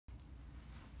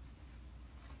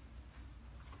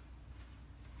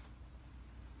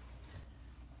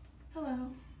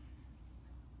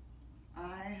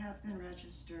have been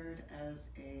registered as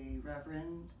a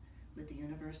Reverend with the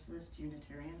Universalist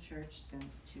Unitarian Church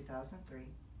since 2003,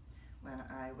 when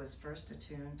I was first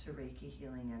attuned to Reiki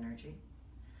healing energy.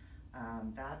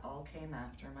 That all came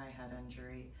after my head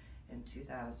injury in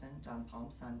 2000 on Palm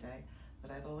Sunday,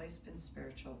 but I've always been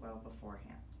spiritual well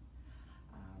beforehand.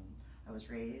 I was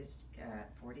raised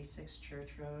at 46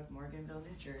 Church Road, Morganville,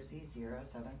 New Jersey,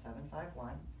 07751,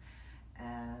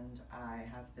 and I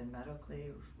have been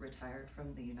medically retired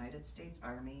from the United States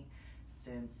Army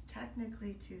since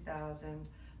technically 2000,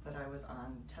 but I was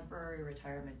on temporary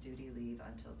retirement duty leave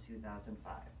until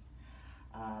 2005.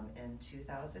 In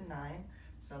 2009,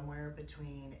 somewhere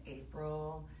between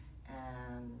April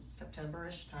and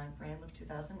September-ish time frame of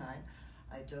 2009,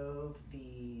 I dove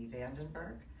the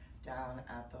Vandenberg down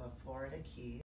at the Florida Keys.